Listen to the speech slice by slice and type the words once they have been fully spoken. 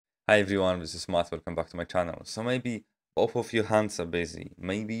Hi everyone, this is Matt. Welcome back to my channel. So maybe both of your hands are busy,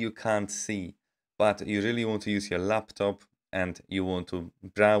 maybe you can't see, but you really want to use your laptop and you want to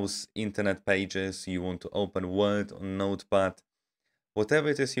browse internet pages, you want to open Word on Notepad, whatever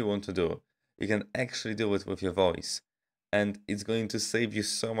it is you want to do, you can actually do it with your voice. And it's going to save you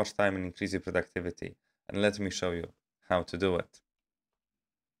so much time and increase your productivity. And let me show you how to do it.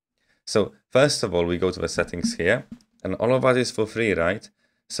 So first of all, we go to the settings here, and all of that is for free, right?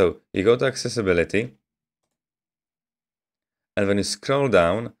 So you go to accessibility, and then you scroll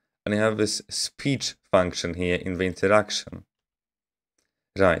down, and you have this speech function here in the interaction.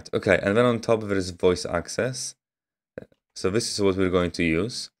 Right, okay, and then on top there is voice access. So this is what we're going to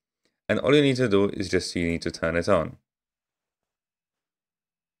use. And all you need to do is you need to turn it on.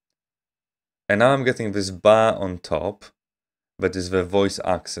 And now I'm getting this bar on top, that is the voice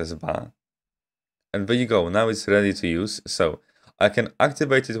access bar. And there you go, now it's ready to use. So I can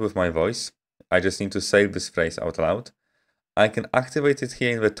activate it with my voice. I just need to say this phrase out loud. I can activate it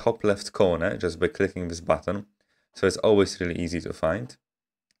here in the top left corner just by clicking this button. So it's always really easy to find.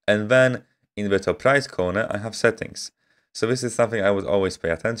 And then in the top right corner, I have settings. So this is something I would always pay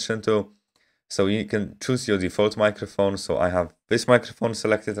attention to. So you can choose your default microphone. So I have this microphone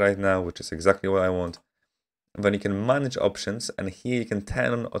selected right now, which is exactly what I want. And then you can manage options, and here you can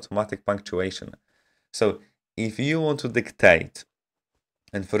turn on automatic punctuation. So if you want to dictate,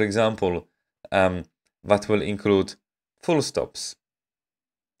 and for example, that will include full stops,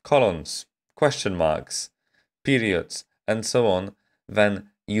 colons, question marks, periods, and so on, then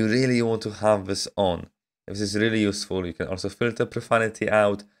you really want to have this on. This is really useful. You can also filter profanity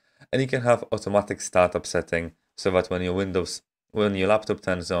out, and you can have automatic startup setting so that when your laptop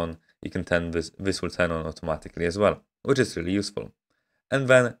turns on, you can turn this will turn on automatically as well, which is really useful. And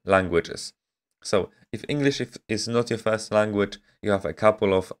then languages. So if English is not your first language, you have a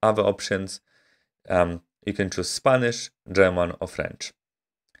couple of other options. You can choose Spanish, German, or French.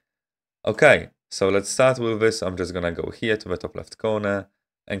 Okay, so let's start with this. I'm just gonna go here to the top left corner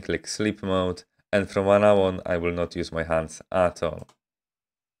and click sleep mode. And from now on, I will not use my hands at all.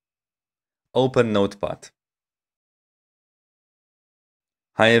 Open Notepad.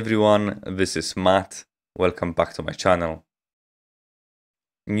 Hi everyone, this is Matt. Welcome back to my channel.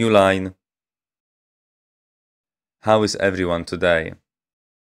 New line. How is everyone today?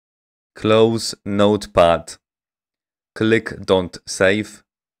 Close Notepad. Click Don't Save.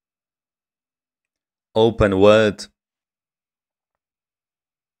 Open Word.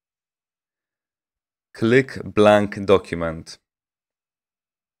 Click Blank Document.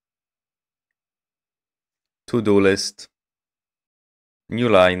 To-do list. New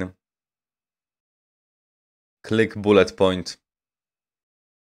line. Click bullet point.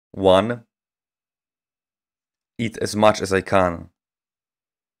 1. Eat as much as I can.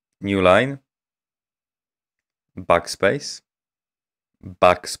 New line. Backspace.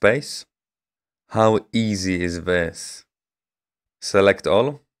 Backspace. How easy is this? Select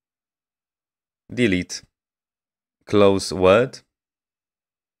all. Delete. Close Word.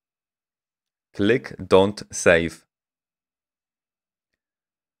 Click Don't Save.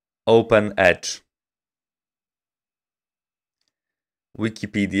 Open Edge.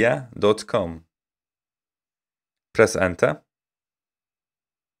 Wikipedia.com. Press Enter.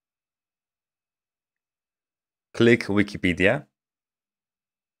 Click Wikipedia.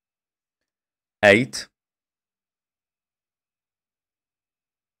 8.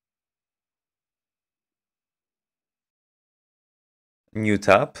 New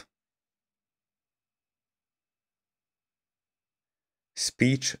tab.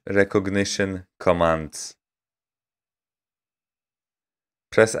 Speech recognition commands.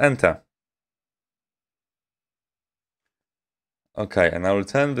 Press Enter. Okay, and I will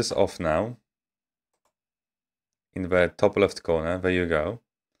turn this off now. In the top left corner, there you go.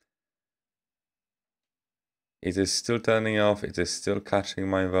 It is still turning off, it is still catching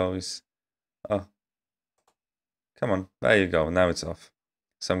my voice. Oh, come on, there you go, now it's off.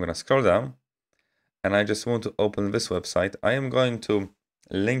 So I'm gonna scroll down, and I just want to open this website. I am going to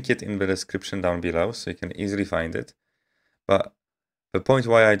link it in the description down below, so you can easily find it. But the point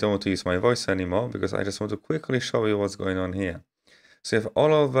why I don't want to use my voice anymore, because I just want to quickly show you what's going on here. So you have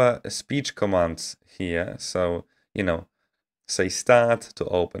all of the speech commands here. So, say start to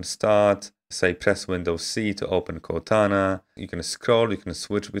open start, say press Windows C to open Cortana. You can scroll, you can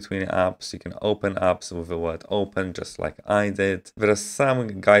switch between apps, you can open apps with the word open, just like I did. There are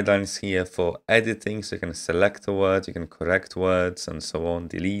some guidelines here for editing, so you can select a word, you can correct words and so on,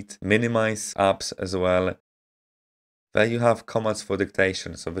 delete, minimize apps as well. There you have commands for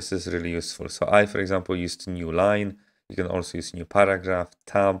dictation, so this is really useful. So I, for example, used new line. You can also use new paragraph,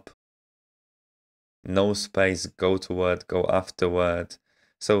 tab, no space, go to word, go afterward.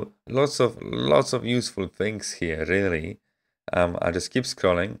 So lots of useful things here, really. I just keep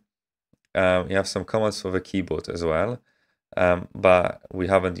scrolling. You have some commands for the keyboard as well, but we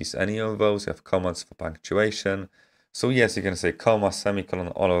haven't used any of those. You have commands for punctuation. So yes, you can say comma, semicolon,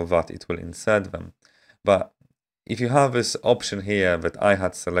 all of that, it will insert them. But if you have this option here that I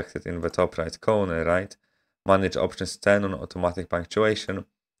had selected in the top right corner, right? Manage options 10 on automatic punctuation,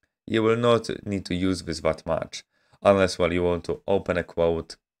 you will not need to use this that much, unless, well, you want to open a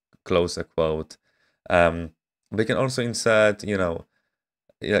quote, close a quote. We can also insert,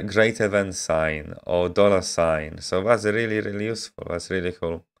 greater than sign or dollar sign. So that's really, really useful. That's really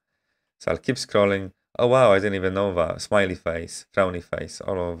cool. So I'll keep scrolling. Oh, wow, I didn't even know that. Smiley face, frowny face,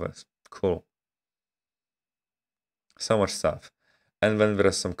 all of this. Cool. So much stuff. And then there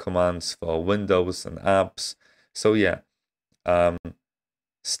are some commands for Windows and apps. So yeah,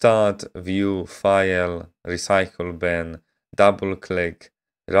 start, view, file, recycle bin, double click,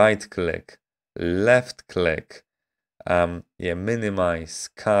 right click, left click, minimize,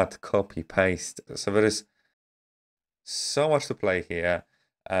 cut, copy, paste. So there is so much to play here.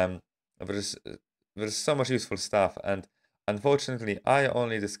 There's so much useful stuff, and unfortunately, I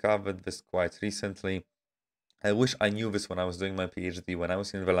only discovered this quite recently. I wish I knew this when I was doing my PhD, when I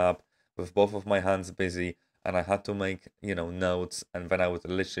was in the lab with both of my hands busy, and I had to make, notes, and then I would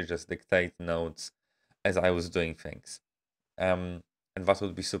literally just dictate notes as I was doing things. And that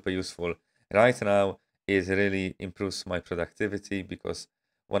would be super useful. Right now, it really improves my productivity because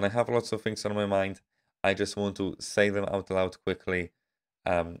when I have lots of things on my mind, I just want to say them out loud quickly,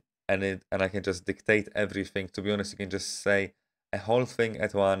 and I can just dictate everything. To be honest, you can just say a whole thing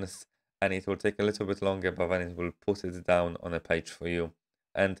at once, and it will take a little bit longer, but then it will put it down on a page for you.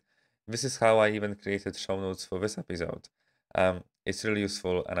 And this is how I even created show notes for this episode. It's really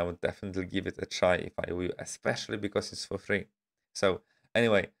useful, and I would definitely give it a try if I were you, especially because it's for free. So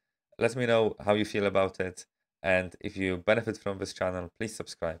anyway, let me know how you feel about it, and if you benefit from this channel, please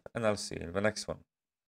subscribe, and I'll see you in the next one.